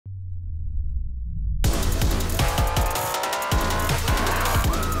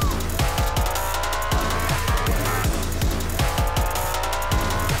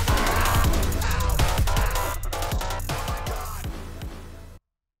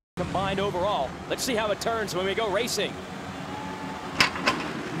combined overall. Let's see how it turns when we go racing.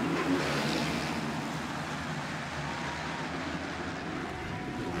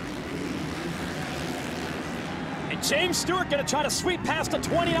 And James Stewart going to try to sweep past the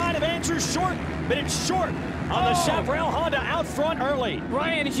 29 of Andrew Short, but it's Short on the Chaparral Honda out front early.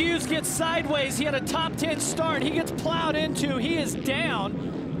 Ryan Hughes gets sideways. He had a top 10 start. He gets plowed into. He is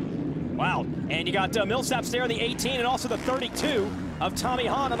down. Wow. And you got Millsaps there in the 18 and also the 32 of Tommy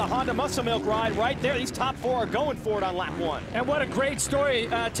Hahn on the Honda Muscle Milk ride right there. These top four are going for it on lap one. And what a great story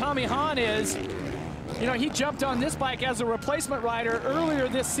Tommy Hahn is. You know, he jumped on this bike as a replacement rider earlier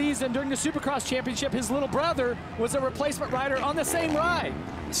this season during the Supercross Championship. His little brother was a replacement rider on the same ride.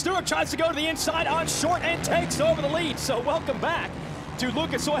 Stewart tries to go to the inside on Short and takes over the lead. So welcome back to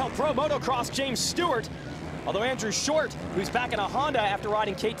Lucas Oil Pro Motocross James Stewart. Although Andrew Short, who's back in a Honda after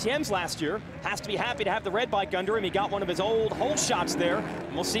riding KTM's last year, has to be happy to have the red bike under him. He got one of his old hole shots there.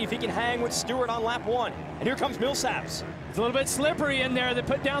 And we'll see if he can hang with Stewart on lap one. And here comes Millsaps. It's a little bit slippery in there. They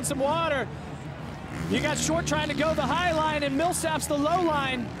put down some water. You got Short trying to go the high line and Millsaps the low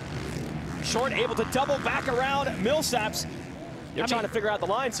line. Short able to double back around Millsaps. They're trying to figure out the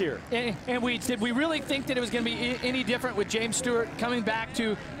lines here. And did we really think that it was going to be any different with James Stewart coming back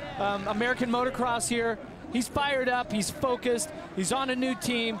to American motocross here? He's fired up, he's focused, he's on a new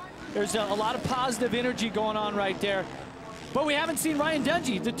team. There's a lot of positive energy going on right there. But we haven't seen Ryan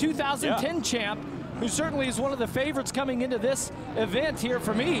Dungey, the 2010 champ, who certainly is one of the favorites coming into this event here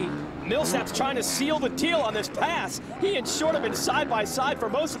for me. Millsaps trying to seal the deal on this pass. He and Short have been side by side for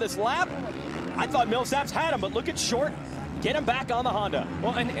most of this lap. I thought Millsaps had him, but look at Short. Get him back on the Honda.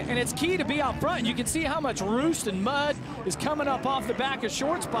 Well, and it's key to be out front. You can see how much roost and mud is coming up off the back of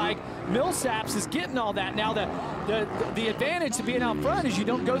Short's bike. Millsaps is getting all that. Now, the advantage to being out front is you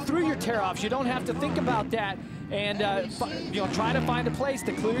don't go through your tear-offs. You don't have to think about that and you know, try to find a place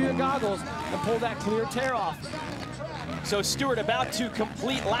to clear your goggles and pull that clear tear-off. So Stewart about to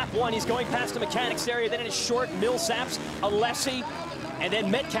complete lap one. He's going past the mechanics area. Then it is Short, Millsaps, Alessi, and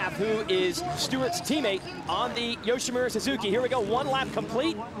then Metcalf, who is Stewart's teammate on the Yoshimura Suzuki. Here we go, one lap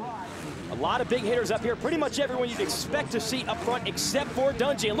complete. A lot of big hitters up here. Pretty much everyone you'd expect to see up front except for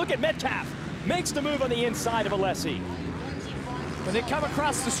Dungey. And look at Metcalf. Makes the move on the inside of Alessi. When they come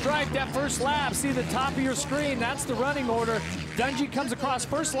across the stripe that first lap, see the top of your screen, that's the running order. Dungey comes across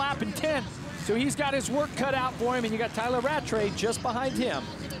first lap in 10th, so he's got his work cut out for him, and you got Tyler Rattray just behind him.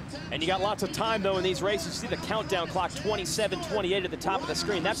 And you got lots of time, though, in these races. See the countdown clock, 27:28 at the top of the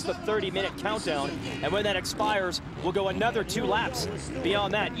screen. That's the 30-minute countdown. And when that expires, we'll go another 2 laps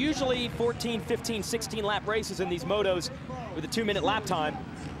beyond that. Usually 14, 15, 16-lap races in these motos with a 2-minute lap time.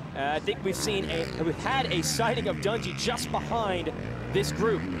 I think we've had a sighting of Dungey just behind this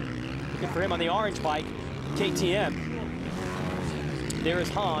group. Looking for him on the orange bike, KTM. There is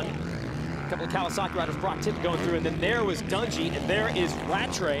Hahn. A couple of Kawasaki riders, Brock Tip going through, and then there was Dungey, and there is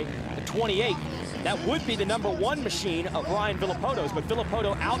Rattray, the 28. That would be the #1 machine of Ryan Villopoto's, but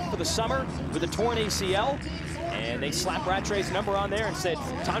Villopoto out for the summer with a torn ACL, and they slapped Rattray's number on there and said,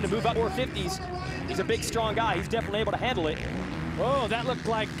 time to move up 450s. He's a big, strong guy. He's definitely able to handle it. Whoa, that looked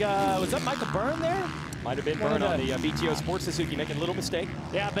like, was that Michael Byrne there? Might have been Byrne on the BTO Sports Suzuki, making a little mistake.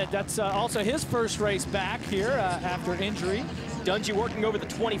 Yeah, but that's also his first race back here after injury. Dungey working over the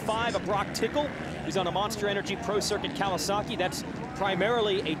 25 of Brock Tickle. He's on a Monster Energy Pro Circuit Kawasaki. That's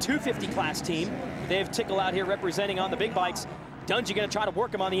primarily a 250 class team. They have Tickle out here representing on the big bikes. Dungey going to try to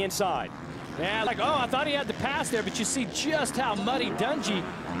work him on the inside. Yeah, like, oh, I thought he had the pass there, but you see just how muddy Dungey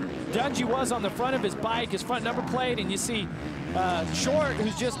was on the front of his bike, his front number plate, and you see Short,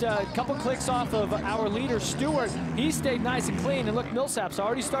 who's just a couple clicks off of our leader, Stewart. He stayed nice and clean, and look, Millsaps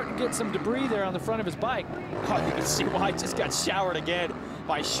already starting to get some debris there on the front of his bike. Oh, you can see why he just got showered again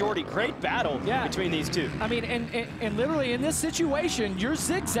by Shorty. Great battle between these two. I mean, and literally in this situation, you're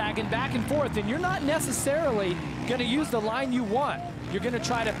zigzagging back and forth, and you're not necessarily going to use the line you want. You're going to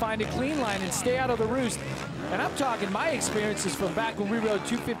try to find a clean line and stay out of the roost. And I'm talking my experiences from back when we rode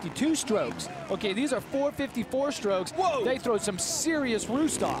 252 strokes. Okay, these are 454 strokes. Whoa! They throw some serious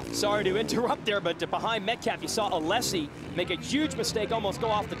roost off. Sorry to interrupt there, but behind Metcalf, you saw Alessi make a huge mistake, almost go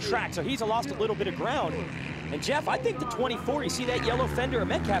off the track. So he's lost a little bit of ground. And Jeff, I think the 24, you see that yellow fender of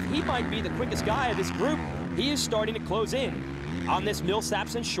Metcalf, he might be the quickest guy of this group. He is starting to close in on this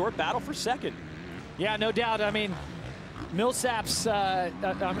Millsaps and Short battle for second. Yeah, no doubt. I mean, Millsaps,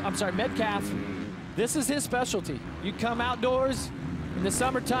 I'm sorry, Metcalf, this is his specialty. You come outdoors in the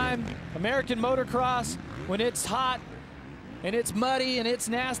summertime, American motocross, when it's hot and it's muddy and it's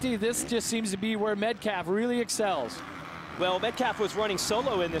nasty, this just seems to be where Metcalf really excels. Well, Metcalf was running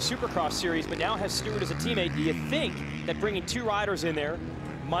solo in the Supercross series, but now has Stewart as a teammate. Do you think that bringing 2 riders in there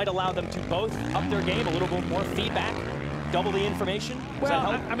might allow them to both up their game, a little bit more feedback, double the information?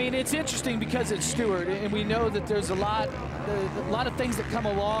 Well, I mean, it's interesting because it's Stewart, and we know that there's a lot of things that come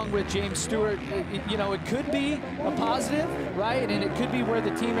along with James Stewart. You know, it could be a positive, right? And it could be where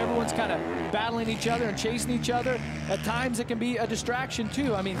the team, everyone's kind of battling each other and chasing each other. At times, it can be a distraction,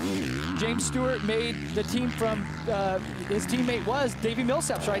 too. I mean, James Stewart made the team from, his teammate was Davey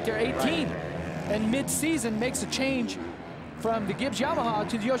Millsaps right there, 18. Right. And mid-season makes a change from the Gibbs Yamaha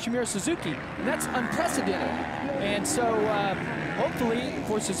to the Yoshimura Suzuki. And that's unprecedented. And so hopefully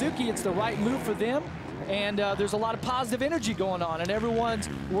for Suzuki, it's the right move for them. And there's a lot of positive energy going on, and everyone's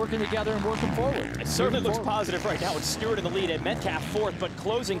working together and working forward. It certainly looks positive right now with Stewart in the lead and Metcalf fourth, but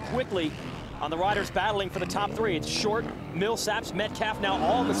closing quickly on the riders battling for the top three. It's Short, Millsaps, Metcalf now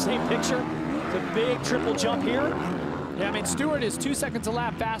all in the same picture. It's a big triple jump here. Yeah, I mean, Stewart is 2 seconds a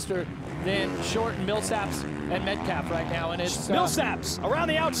lap faster than Short and Millsaps and Metcalf right now, and it's Millsaps around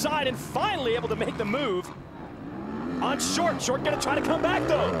the outside and finally able to make the move on Short. Short gonna try to come back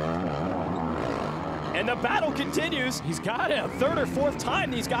though. And the battle continues. He's got it. A third or fourth time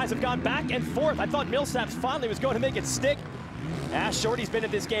these guys have gone back and forth. I thought Millsaps finally was going to make it stick. Shorty's been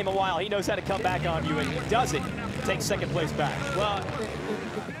in this game a while. He knows how to come back on you, and he does it. Takes second place back. Well,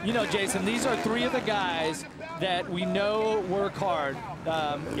 you know, Jason, these are three of the guys that we know work hard.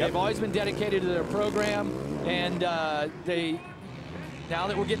 They've always been dedicated to their program, and now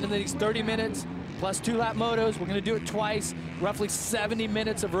that we're getting into these 30 minutes, plus 2-lap motos, we're going to do it twice, roughly 70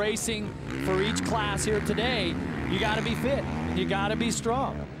 minutes of racing for each class here today. You got to be fit. You got to be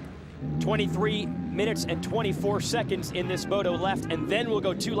strong. 23 minutes and 24 seconds in this moto left, and then we'll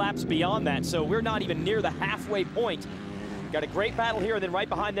go 2 laps beyond that. So we're not even near the halfway point. Got a great battle here, and then right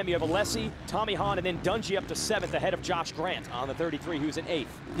behind them you have Alessi, Tommy Hahn, and then Dungey up to 7th ahead of Josh Grant on the 33, who's in 8th.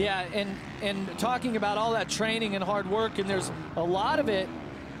 Yeah, and talking about all that training and hard work, and there's a lot of it.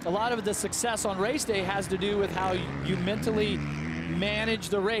 A lot of the success on race day has to do with how you mentally manage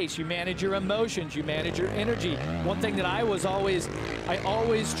the race. You manage your emotions, you manage your energy. One thing that I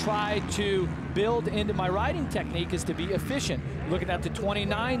always try to build into my riding technique is to be efficient. Looking at the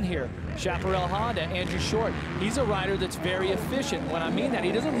 29 here, Chaparral Honda, Andrew Short. He's a rider that's very efficient. When I mean that,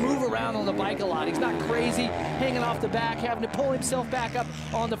 he doesn't move around on the bike a lot. He's not crazy, hanging off the back, having to pull himself back up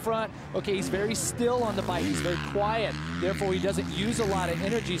on the front. Okay, he's very still on the bike. He's very quiet. Therefore, he doesn't use a lot of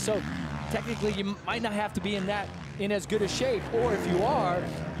energy. So technically, you might not have to be in as good a shape, or if you are,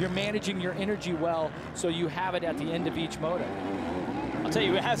 you're managing your energy well, so you have it at the end of each moto. I'll tell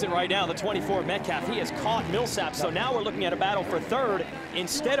you who has it right now, the 24 Metcalf. He has caught Millsaps, so now we're looking at a battle for third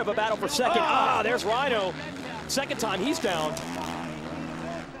instead of a battle for second. There's Rhino. Second time he's down.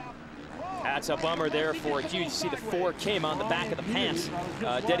 That's a bummer there for Hughes. You see the 4 Kim on the back of the pants,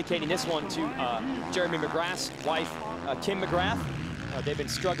 dedicating this one to Jeremy McGrath's wife, Kim McGrath. They've been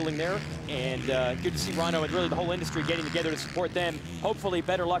struggling there, and good to see Rhino and really the whole industry getting together to support them. Hopefully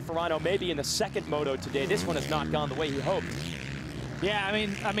better luck for Rhino maybe in the second moto today. This one has not gone the way he hoped. Yeah,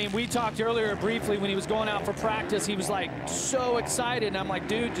 I mean, we talked earlier briefly when he was going out for practice. He was like so excited, and I'm like,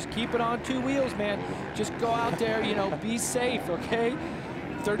 dude, just keep it on 2 wheels, man. Just go out there, you know, be safe, okay?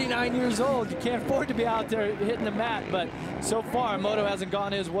 39 years old, you can't afford to be out there hitting the mat, but so far, Moto hasn't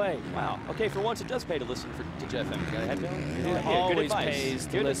gone his way. Wow. Okay, for once, it does pay to listen to Jeff M. It always pays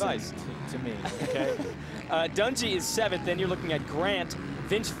to listen to me, okay? Dungey is 7th, then you're looking at Grant.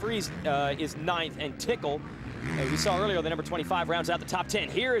 Vince Freeze is 9th, and Tickle, as we saw earlier, the number 25 rounds out the top 10.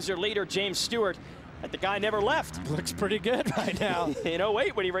 Here is your leader, James Stewart. The guy never left. Looks pretty good right now. In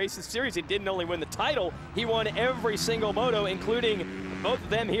 08, when he raced the series, he didn't only win the title, he won every single moto, including both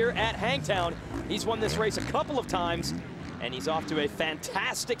of them here at Hangtown. He's won this race a couple of times, and he's off to a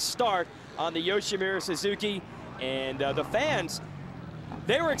fantastic start on the Yoshimura Suzuki. And the fans,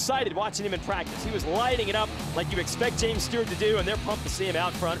 they were excited watching him in practice. He was lighting it up like you expect James Stewart to do, and they're pumped to see him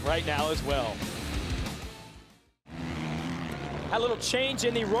out front right now as well. A little change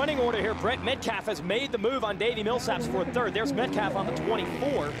in the running order here. Brett Metcalf has made the move on Davey Millsaps for 3rd. There's Metcalf on the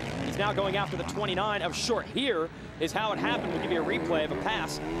 24. He's now going after the 29 of Short. Here is how it happened. We'll give you a replay of a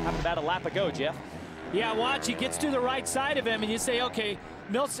pass. Happened about a lap ago, Jeff. Yeah, watch. He gets to the right side of him, and you say, okay,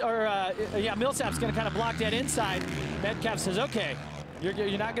 Millsap's going to kind of block that inside. Metcalf says, okay, you're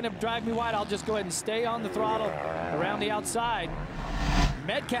not going to drive me wide. I'll just go ahead and stay on the throttle around the outside.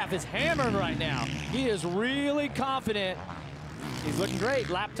 Metcalf is hammered right now. He is really confident. He's looking great.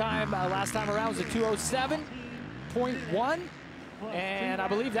 Lap time last time around was a 2:07.1, and I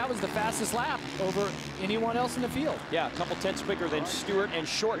believe that was the fastest lap over anyone else in the field. Yeah, a couple tenths quicker than Stewart and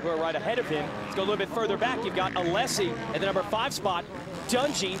Short, who are right ahead of him. Let's go a little bit further back. You've got Alessi at the number 5 spot.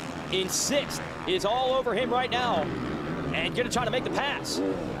 Dungey in 6th is all over him right now. and gonna try to make the pass.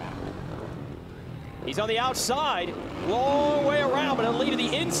 He's on the outside, long way around, but it'll lead to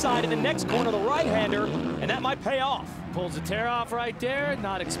the inside in the next corner, the right-hander, and that might pay off. Pulls the tear off right there,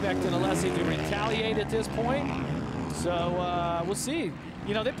 not expecting Alessi to retaliate at this point. So we'll see.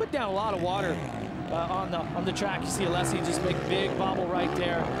 You know, they put down a lot of water on the track. You see Alessi just make a big bobble right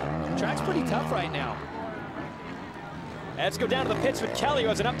there. The track's pretty tough right now. Let's go down to the pits with Kelly, who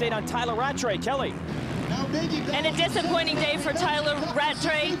has an update on Tyler Rattray. Kelly. And a disappointing day for Tyler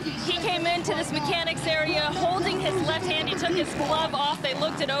Rattray. He came into this mechanics area holding his left hand. He took his glove off. They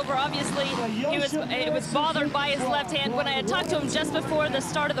looked it over. Obviously, it was bothered by his left hand. When I had talked to him just before the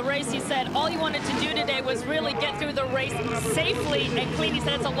start of the race, he said all he wanted to do today was really get through the race safely and clean. He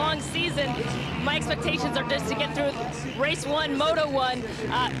said it's a long season. My expectations are just to get through race 1, Moto 1,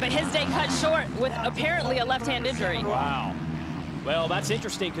 but his day cut short with apparently a left hand injury. Wow. Well, that's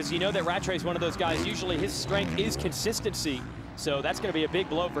interesting because you know that Rattray is one of those guys, usually his strength is consistency. So that's going to be a big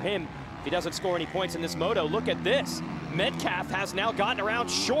blow for him if he doesn't score any points in this moto. Look at this. Metcalf has now gotten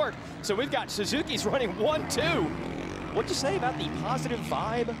around short. So we've got Suzuki's running 1-2. What'd you say about the positive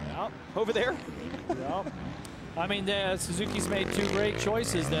vibe over there? I mean, Suzuki's made 2 great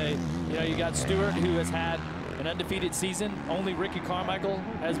choices. You got Stewart, who has had an undefeated season. Only Ricky Carmichael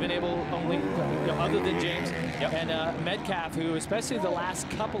has been able, other than James. Yep. And Metcalf, who especially the last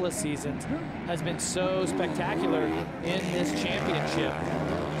couple of seasons has been so spectacular in this championship.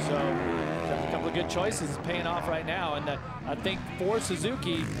 So a couple of good choices paying off right now. And I think for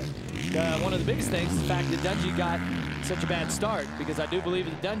Suzuki, one of the biggest things is the fact that Dungey got such a bad start, because I do believe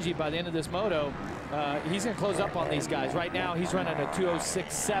that Dungey, by the end of this moto, he's going to close up on these guys. Right now, he's running a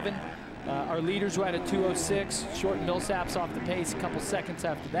 2:06.7. Our leaders were at a 2:06. Short Millsaps off the pace a couple seconds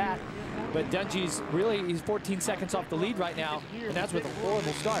after that. But Dungey's he's 14 seconds off the lead right now, and that's with a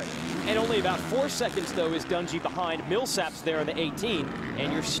horrible start. And only about 4 seconds, though, is Dungey behind Millsaps there in the 18.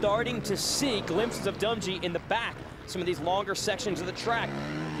 And you're starting to see glimpses of Dungey in the back, some of these longer sections of the track.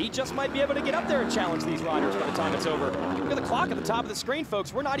 He just might be able to get up there and challenge these riders by the time it's over. Look at the clock at the top of the screen,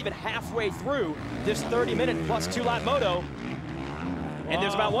 folks. We're not even halfway through this 30-minute plus 2-lap moto. And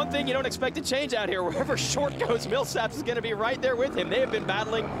there's about one thing you don't expect to change out here. Wherever Short goes, Millsaps is going to be right there with him. They have been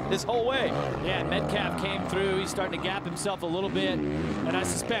battling this whole way. Yeah, Metcalf came through. He's starting to gap himself a little bit. And I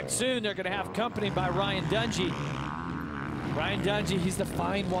suspect soon they're going to have company by Ryan Dungey. Ryan Dungey, he's the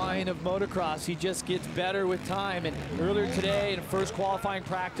fine wine of motocross. He just gets better with time. And earlier today, in first qualifying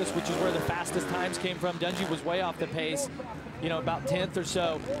practice, which is where the fastest times came from, Dungey was way off the pace, about 10th or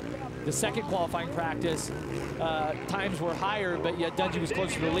so. The second qualifying practice, times were higher, but yet Dungey was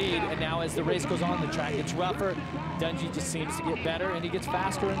closer to the lead. And now as the race goes on, the track gets rougher. Dungey just seems to get better, and he gets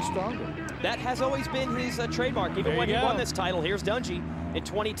faster and stronger. That has always been his trademark. Even when he won this title, here's Dungey in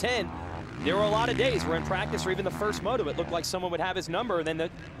 2010. There were a lot of days where in practice or even the first moto, it looked like someone would have his number, and then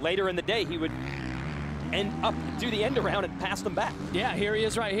later in the day, he would do the end around and pass them back. Yeah, here he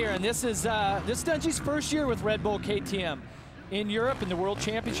is right here. And this is Dungey's first year with Red Bull KTM. In Europe, in the World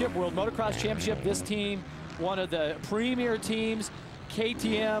Championship, World Motocross Championship, this team, one of the premier teams,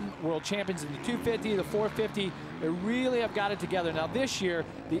 KTM, world champions in the 250, the 450, they really have got it together. Now this year,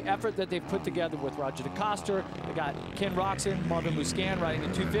 the effort that they've put together with Roger DeCoster, they got Ken Roxon, Marvin Muscan riding the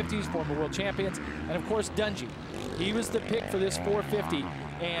 250s, former world champions, and of course Dungey. He was the pick for this 450,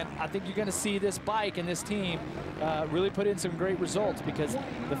 and I think you're going to see this bike and this team really put in some great results, because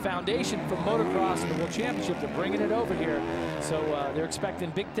the foundation for motocross and the World Championship, they're bringing it over here. So they're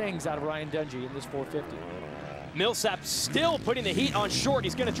expecting big things out of Ryan Dungey in this 450. Millsap still putting the heat on Short.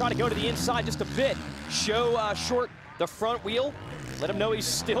 He's going to try to go to the inside just a bit. Show Short the front wheel. Let him know he's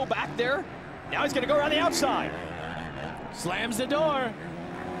still back there. Now he's going to go around the outside. Slams the door.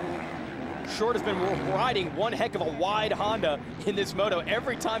 Short has been riding one heck of a wide Honda in this moto.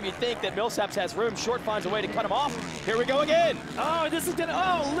 Every time you think that Millsaps has room, Short finds a way to cut him off. Here we go again. Oh, this is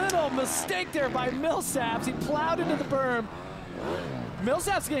little mistake there by Millsaps. He plowed into the berm.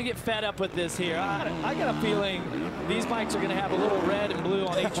 Millsap's going to get fed up with this here. I got a feeling these bikes are going to have a little red and blue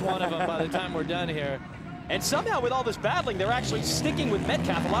on each one of them by the time we're done here. And somehow with all this battling, they're actually sticking with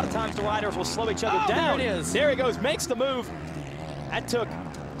Metcalf. A lot of times the riders will slow each other down. There it is. There he goes, makes the move. That took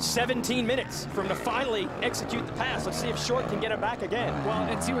 17 minutes for him to finally execute the pass. Let's see if Short can get him back again. Well,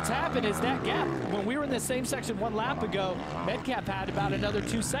 and see what's happened is that gap. When we were in the same section 1 lap ago, Metcalf had about another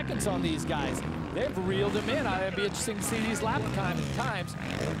 2 seconds on these guys. They've reeled him in. It'd be interesting to see these lap times,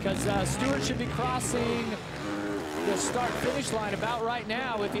 because Stewart should be crossing the start-finish line about right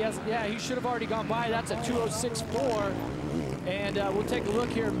now. If he has, he should have already gone by. That's a 2:06.4. And we'll take a look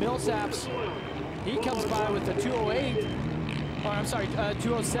here. Millsaps, he comes by with a 2:08. Or I'm sorry,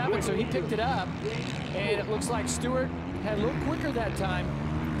 2:07, so he picked it up. And it looks like Stewart had a little quicker that time.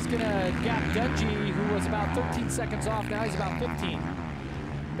 He's gonna gap Dungey, who was about 13 seconds off. Now he's about 15.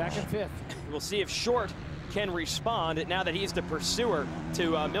 Back in 5th. We'll see if Short can respond now that he's the pursuer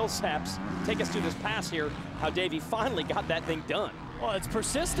to Millsap's. Take us through this pass here, how Davey finally got that thing done. Well, it's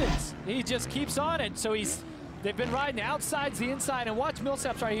persistence. He just keeps on it. So they've been riding outsides the inside, and watch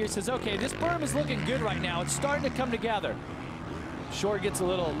Millsap's right here. He says, okay, this berm is looking good right now. It's starting to come together. Short gets a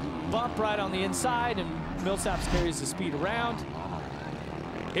little bump right on the inside, and Millsap's carries the speed around.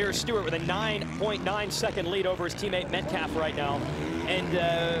 Here's Stewart with a 9.9 second lead over his teammate Metcalf right now.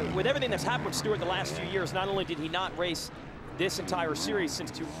 And with everything that's happened with Stewart the last few years, not only did he not race this entire series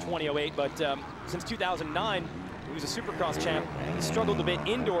since 2008, but since 2009, he was a supercross champ. He struggled a bit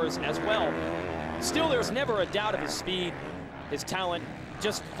indoors as well. Still, there's never a doubt of his speed, his talent.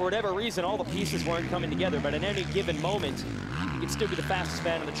 Just for whatever reason, all the pieces weren't coming together. But at any given moment, he could still be the fastest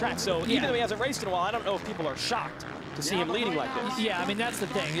man on the track. So even though he hasn't raced in a while, I don't know if people are shocked to see him leading like this. Yeah, I mean, that's the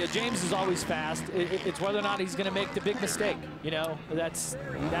thing. James is always fast. It's whether or not he's going to make the big mistake. You know, that's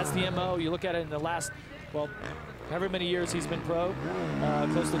the MO. You look at it in the last, well, however many years he's been pro,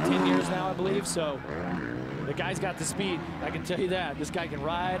 close to 10 years now, I believe. So the guy's got the speed. I can tell you that. This guy can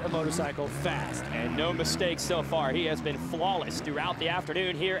ride a motorcycle fast. And no mistakes so far. He has been flawless throughout the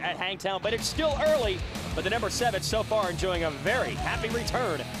afternoon here at Hangtown, but it's still early. But the number 7 so far enjoying a very happy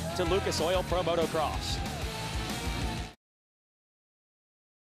return to Lucas Oil Pro Motocross.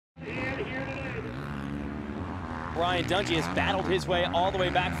 Ryan Dungey has battled his way all the way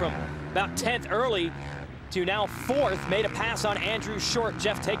back from about 10th early to now 4th. Made a pass on Andrew Short.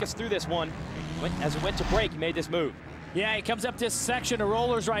 Jeff, take us through this one. As it went to break, he made this move. Yeah, he comes up this section of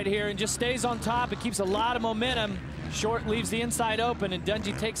rollers right here and just stays on top. It keeps a lot of momentum. Short leaves the inside open, and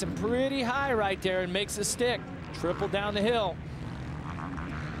Dungey takes him pretty high right there and makes a stick. Triple down the hill.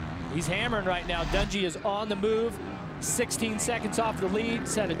 He's hammering right now. Dungey is on the move. 16 seconds off the lead.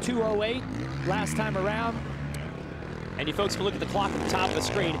 Set a 2:08 last time around. And you folks can look at the clock at the top of the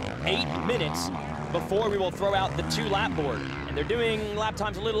screen. 8 minutes before we will throw out the 2-lap board. And they're doing lap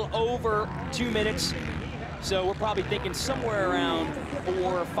times a little over 2 minutes. So we're probably thinking somewhere around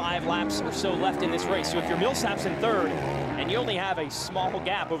 4 or 5 laps or so left in this race. So if you're Millsap's in 3rd and you only have a small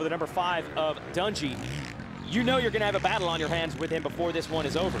gap over the number 5 of Dungey, you know you're going to have a battle on your hands with him before this one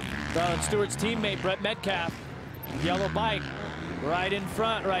is over. Well, and Stewart's teammate, Brett Metcalf, yellow bike, right in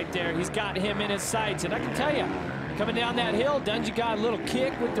front right there. He's got him in his sights. And I can tell you, coming down that hill, Dungey got a little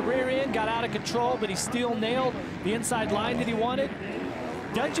kick with the rear end, got out of control, but he still nailed the inside line that he wanted.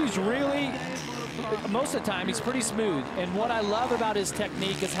 Dungey's really, most of the time, he's pretty smooth. And what I love about his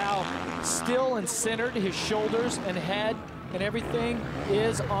technique is how still and centered his shoulders and head and everything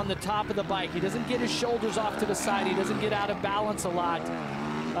is on the top of the bike. He doesn't get his shoulders off to the side. He doesn't get out of balance a lot.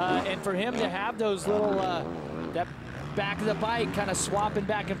 And for him to have those little, that back of the bike kind of swapping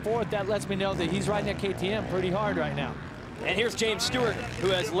back and forth, that lets me know that he's riding that KTM pretty hard right now. And here's James Stewart, who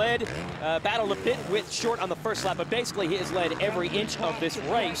has led, battled a bit with Short on the first lap, but basically he has led every inch of this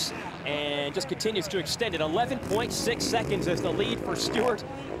race and just continues to extend it. 11.6 seconds is the lead for Stewart,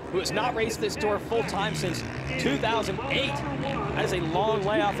 who has not raced this tour full-time since 2008. That is a long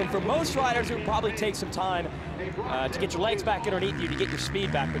layoff, and for most riders, it would probably take some time to get your legs back underneath you to get your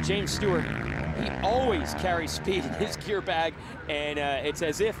speed back. But James Stewart, he always carries speed in his gear bag, and it's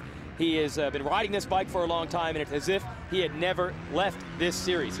as if he has been riding this bike for a long time, and it's as if he had never left this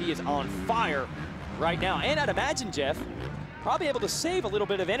series. He is on fire right now. And I'd imagine, Jeff, probably able to save a little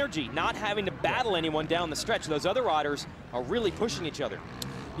bit of energy, not having to battle anyone down the stretch. Those other riders are really pushing each other.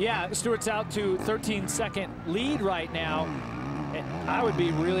 Yeah, Stewart's out to 13-second lead right now. And I would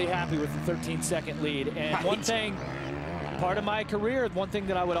be really happy with the 13-second lead. And right. One thing, part of my career, one thing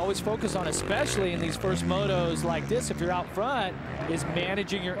that I would always focus on, especially in these first motos like this, if you're out front, is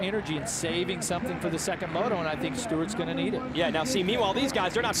managing your energy and saving something for the second moto, and I think Stewart's going to need it. Yeah, now see, meanwhile, these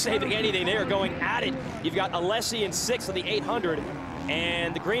guys, they're not saving anything. They are going at it. You've got Alessi in 6th of the 800,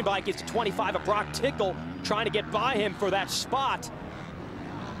 and the green bike is to 25 of Brock Tickle, trying to get by him for that spot.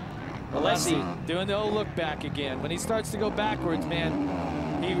 Alessi doing the old look back again. When he starts to go backwards,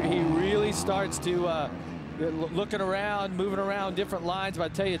 man, he really starts to looking around, moving around different lines.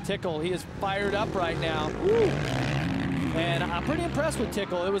 But I tell you, Tickle, he is fired up right now. Woo. And I'm pretty impressed with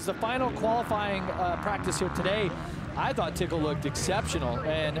Tickle. It was the final qualifying practice here today. I thought Tickle looked exceptional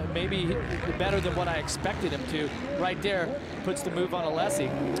and maybe better than what I expected him to. Right there, puts the move on Alessi.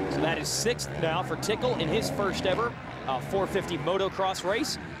 So that is 6th now for Tickle in his first ever 450 motocross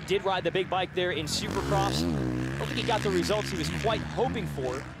race. Did ride the big bike there in Supercross. I don't think he got the results he was quite hoping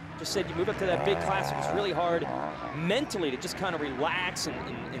for. Just said you move up to that big class, it was really hard mentally to just kind of relax and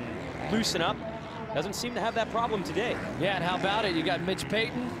loosen up. Doesn't seem to have that problem today. Yeah, and how about it? You got Mitch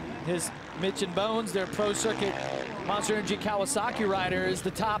Payton, Mitch and Bones, their pro circuit Monster Energy Kawasaki rider is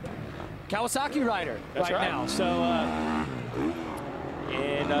the top Kawasaki rider right now. So,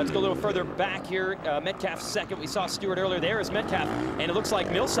 and let's go a little further back here. Metcalf second. We saw Stewart earlier. There is Metcalf, and it looks like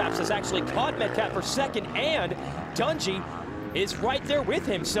Millsaps has actually caught Metcalf for second, and Dungey is right there with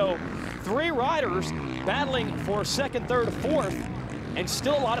him. So 3 riders battling for second, third, fourth, and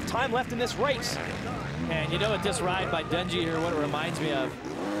still a lot of time left in this race. And you know what, this ride by Dungey here, what it reminds me of?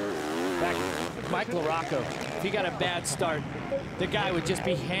 Back Mike LaRocco. If he got a bad start, the guy would just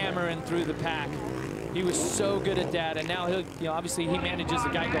be hammering through the pack. He was so good at that, and now he'll, you know, obviously he manages the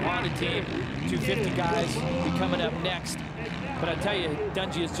Geico Honda team. 250 guys be coming up next. But I tell you,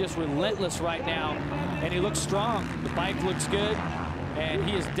 Dungey is just relentless right now, and he looks strong. The bike looks good, and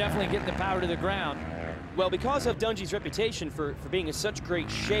he is definitely getting the power to the ground. Well, because of Dungey's reputation for being in such great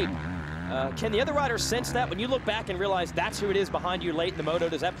shape, can the other riders sense that? When you look back and realize that's who it is behind you late in the moto,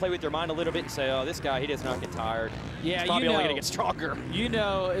 does that play with your mind a little bit and say, oh, this guy, he does not get tired? Yeah, he's probably only going to get stronger. You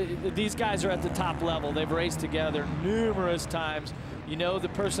know, these guys are at the top level. They've raced together numerous times. You know the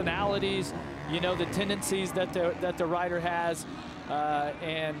personalities, you know the tendencies that the rider has.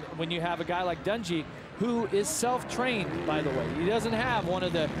 And when you have a guy like Dungey, who is self-trained, by the way. He doesn't have one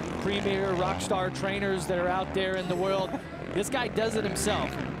of the premier rock star trainers that are out there in the world. This guy does it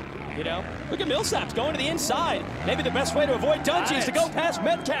himself. You know? Look at Millsaps going to the inside. Maybe the best way to avoid Dungey is to go past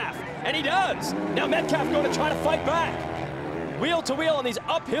Metcalf, and he does. Now Metcalf going to try to fight back. Wheel to wheel on these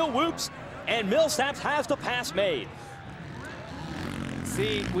uphill whoops, and Millsaps has the pass made.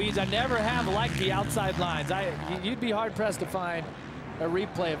 See, Weeds, I never have liked the outside lines. You'd be hard-pressed to find a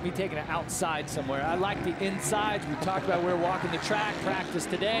replay of me taking it outside somewhere. I like the insides. We talked about we're walking the track, practice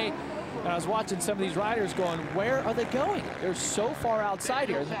today. And I was watching some of these riders going, where are they going? They're so far outside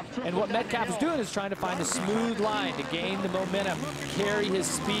here. And what Metcalf is doing is trying to find a smooth line to gain the momentum, carry his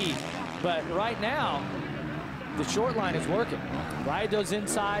speed. But right now, the short line is working. Ride those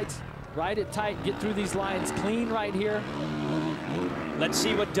insides, ride it tight, get through these lines clean right here. Let's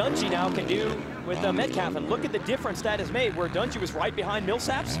see what Dungey now can do with Metcalf. And look at the difference that has made where Dungey was right behind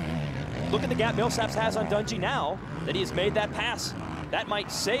Millsaps. Look at the gap Millsaps has on Dungey now that he has made that pass. That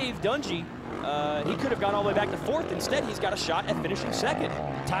might save Dungey. He could have gone all the way back to fourth. Instead, he's got a shot at finishing second.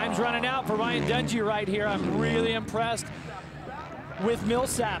 Time's running out for Ryan Dungey right here. I'm really impressed with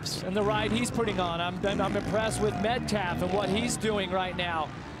Millsaps and the ride he's putting on. I'm impressed with Metcalf and what he's doing right now.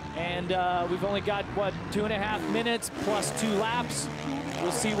 And we've only got, what, 2.5 minutes plus 2 laps.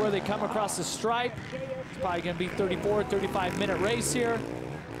 We'll see where they come across the stripe. It's probably going to be 34, 35-minute race here.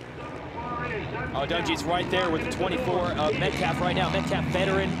 Oh, Dungey's right there with the 24 of Metcalf right now. Metcalf,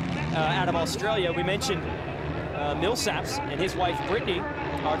 veteran out of Australia. We mentioned Millsaps and his wife, Brittany,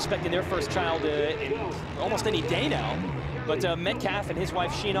 are expecting their first child in almost any day now. But Metcalf and his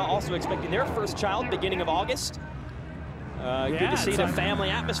wife, Sheena, also expecting their first child beginning of August. Good to see the family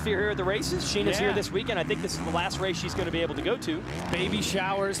atmosphere here at the races. Sheena's here this weekend. I think this is the last race she's going to be able to go to. Baby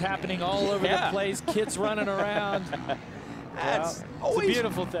showers happening all over the place. Kids running around. That's it's a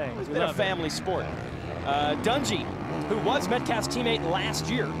beautiful thing. It's been a family sport. Dungey, who was Metcalf's teammate last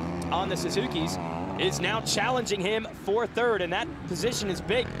year on the Suzukis, is now challenging him for third, and that position is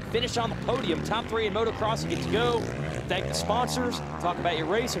big. Finish on the podium, top 3 in motocross. You get to go, thank the sponsors, talk about your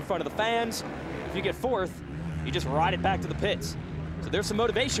race in front of the fans. If you get fourth, you just ride it back to the pits. So there's some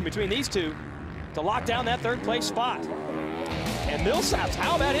motivation between these two to lock down that third place spot. And Millsaps,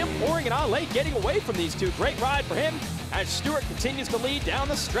 how about him pouring it on late, getting away from these two? Great ride for him as Stewart continues to lead down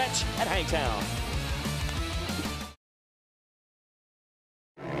the stretch at Hangtown.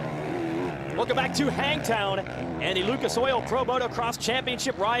 Welcome back to Hangtown and the Lucas Oil Pro Motocross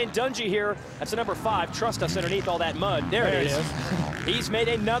Championship. Ryan Dungey here. That's the number 5. Trust us underneath all that mud. There it is. He's made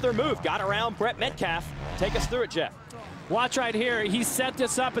another move. Got around Brett Metcalf. Take us through it, Jeff. Watch right here. He set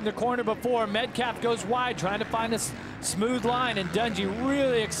this up in the corner before. Metcalf goes wide, trying to find a smooth line, and Dungey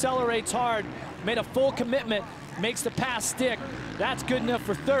really accelerates hard. Made a full commitment. Makes the pass stick. That's good enough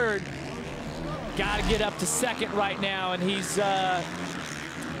for third. Got to get up to second right now, and he's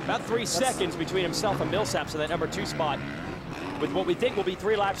about 3 seconds between himself and Millsaps in that number 2 spot with what we think will be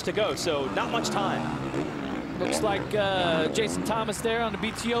 3 laps to go, so not much time. Looks like Jason Thomas there on the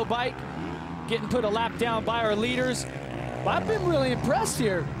BTO bike, getting put a lap down by our leaders. But I've been really impressed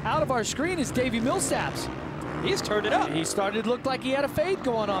here. Out of our screen is Davey Millsaps. He's turned it up. He started to look like he had a fade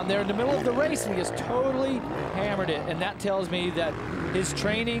going on there in the middle of the race, and he just totally hammered it. And that tells me that his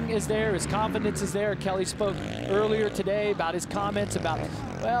training is there, his confidence is there. Kelly spoke earlier today about his comments about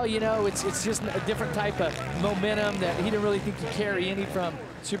Well, you know, it's just a different type of momentum that he didn't really think he'd carry any from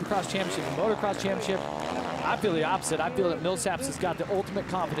Supercross Championship and Motocross Championship. I feel the opposite. I feel that Millsaps has got the ultimate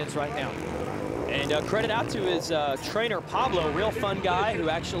confidence right now. And credit out to his trainer, Pablo, real fun guy who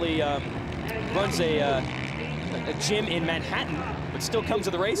actually runs a gym in Manhattan, but still comes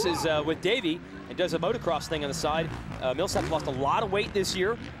to the races with Davey and does a motocross thing on the side. Millsaps lost a lot of weight this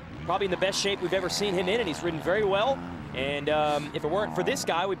year, probably in the best shape we've ever seen him in, and he's ridden very well. And if it weren't for this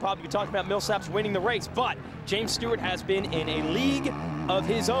guy, we'd probably be talking about Millsaps winning the race. But James Stewart has been in a league of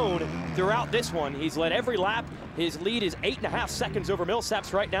his own throughout this one. He's led every lap. His lead is 8.5 seconds over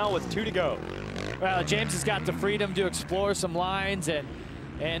Millsaps right now with 2 to go. Well, James has got the freedom to explore some lines and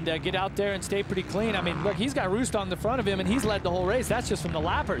get out there and stay pretty clean. I mean, look, he's got Roost on the front of him, and he's led the whole race. That's just from the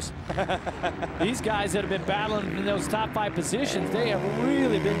lappers. These guys that have been battling in those top 5 positions, they have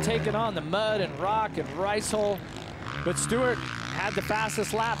really been taking on the mud and rock and rice hole. But Stewart had the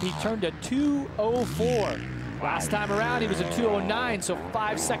fastest lap. He turned a 2:04. Last time around, he was a 2:09, so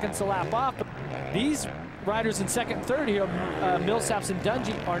 5 seconds a lap off. But these riders in second and third here, Millsaps and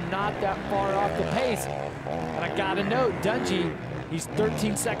Dungey, are not that far off the pace. And I got to note, Dungey, he's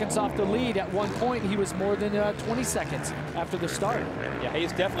 13 seconds off the lead. At one point, he was more than 20 seconds after the start. Yeah,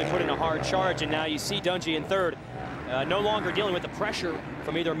 he's definitely put in a hard charge, and now you see Dungey in third. No longer dealing with the pressure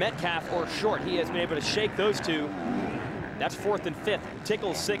from either Metcalf or Short. He has been able to shake those two. That's 4th and 5th.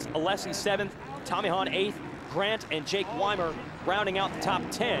 Tickle 6th, Alessi 7th, Tommy Hahn 8th, Grant and Jake Weimer rounding out the top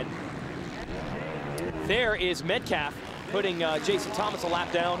 10. There is Metcalf putting Jason Thomas a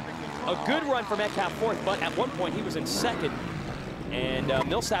lap down. A good run for Metcalf 4th, but at one point he was in 2nd. And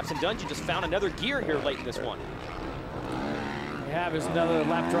Millsaps and Dungey just found another gear here late in this one. Yeah, there's another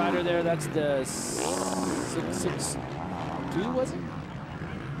lap rider there. That's the 662, was it?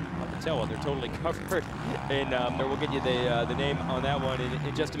 Tell what, they're totally covered, and we'll get you the name on that one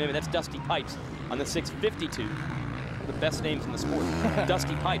in just a minute. That's Dusty Pipes on the 652. One of the best names in the sport.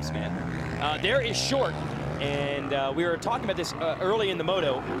 Dusty Pipes, man. There is Short, and we were talking about this early in the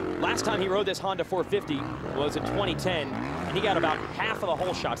Moto. Last time he rode this Honda 450 was in 2010, and he got about half of the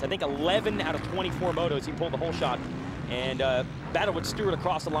hole shots. I think 11 out of 24 motos he pulled the hole shot, and battled with Stewart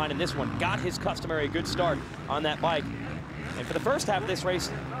across the line in this one. Got his customary good start on that bike. And for the first half of this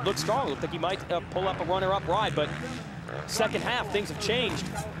race, looked strong. Looked like he might pull up a runner-up ride, but second half, things have changed.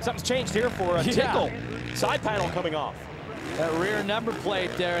 Something's changed here for Tickle. Side panel coming off. That rear number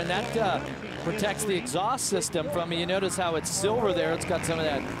plate there, and that protects the exhaust system from it. You notice how it's silver there. It's got some of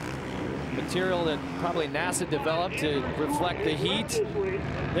that material that probably NASA developed to reflect the heat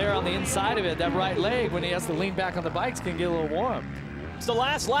there on the inside of it. That right leg, when he has to lean back on the bikes, can get a little warm. It's the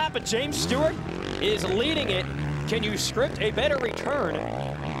last lap, and James Stewart is leading it. Can you script a better return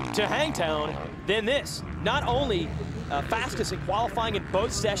to Hangtown than this? Not only fastest in qualifying in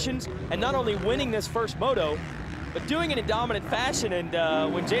both sessions, and not only winning this first moto, but doing it in dominant fashion. And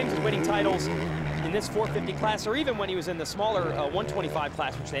when James is winning titles in this 450 class, or even when he was in the smaller 125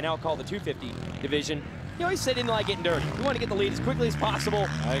 class, which they now call the 250 division, you know, he said he didn't like getting dirty. He wanted to get the lead as quickly as possible.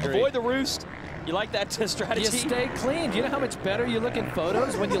 I agree. Avoid the roost. You like that strategy? You stay clean. Do you know how much better you look in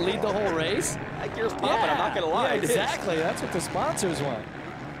photos when you lead the whole race? That gear's popping, I'm not going to lie. Yeah, exactly. That's what the sponsors want.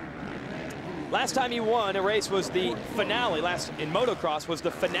 Last time he won a race was the finale, in motocross, was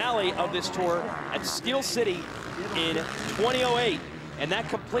the finale of this tour at Steel City in 2008. And that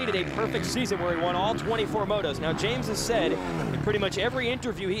completed a perfect season where he won all 24 motos. Now, James has said in pretty much every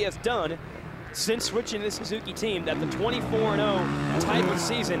interview he has done since switching to the Suzuki team that the 24-0 type of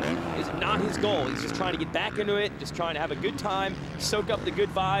season is not his goal. He's just trying to get back into it, just trying to have a good time, soak up the good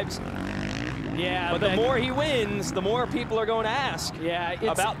vibes. Yeah, but the more he wins, the more people are going to ask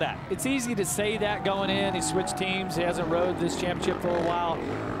about that. It's easy to say that going in. He switched teams. He hasn't rode this championship for a while.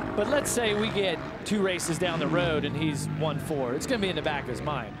 But let's say we get 2 races down the road and he's won 4. It's going to be in the back of his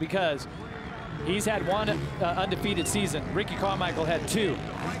mind because he's had 1 undefeated season. Ricky Carmichael had 2.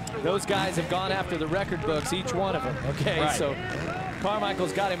 Those guys have gone after the record books, each one of them, okay? Right. So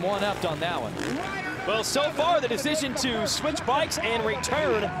Carmichael's got him 1-upped on that one. Well, so far, the decision to switch bikes and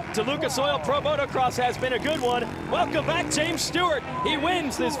return to Lucas Oil Pro Motocross has been a good one. Welcome back, James Stewart. He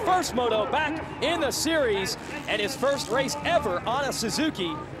wins his first moto back in the series and his first race ever on a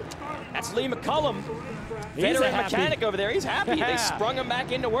Suzuki. That's Lee McCullum, veteran mechanic over there. He's happy. They sprung him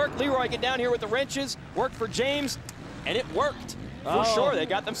back into work. Leroy, get down here with the wrenches. Worked for James, and it worked. For sure, they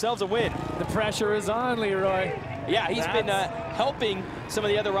got themselves a win. The pressure is on, Leroy. Yeah, he's been helping some of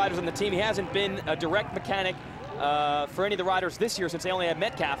the other riders on the team. He hasn't been a direct mechanic for any of the riders this year since they only had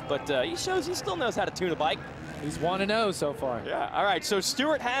Metcalf, but he shows he still knows how to tune a bike. He's 1-0 so far. Yeah, all right, so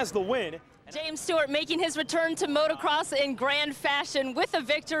Stewart has the win. James Stewart making his return to motocross in grand fashion with a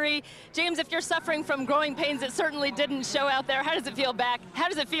victory. James, if you're suffering from growing pains, it certainly didn't show out there. How does it feel back? How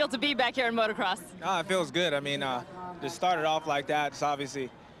does it feel to be back here in motocross? It feels good. I mean, to start it off like that, it's obviously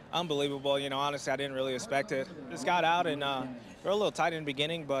unbelievable. You know, honestly, I didn't really expect it. Just got out and we're a little tight in the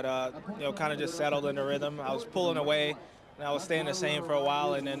beginning, but, you know, kind of just settled in the rhythm. I was pulling away. And I was staying the same for a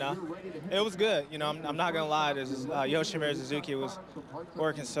while, and then it was good. You know, I'm not gonna lie. Yoshimura Suzuki was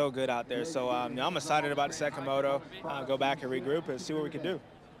working so good out there. So I'm excited about the second moto. Go back and regroup and see what we can do.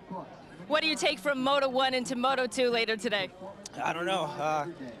 What do you take from Moto 1 into Moto 2 later today? I don't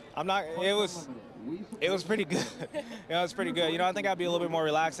know. It was pretty good. You know, it's pretty good. You know, I think I'd be a little bit more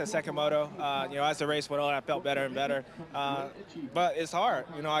relaxed at second moto. You know, as the race went on, I felt better and better. But it's hard.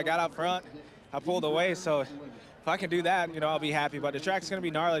 You know, I got up front, I pulled away, so. If I can do that, you know, I'll be happy. But the track's going to be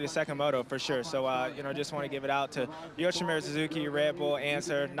gnarly the second moto for sure. So, you know, just want to give it out to Yoshimura Suzuki, Red Bull,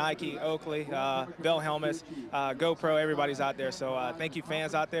 Answer, Nike, Oakley, Bell Helmets, GoPro, everybody's out there. So thank you,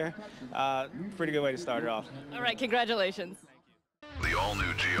 fans out there. Pretty good way to start it off. All right, congratulations. The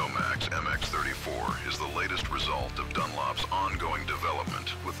all-new Geomax MX34 is the latest result of Dunlop's ongoing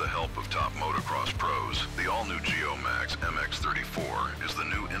development with the help of top motocross pros. The all-new Geomax MX34 is the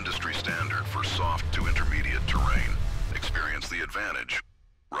new industry standard for soft to intermediate terrain. Experience the advantage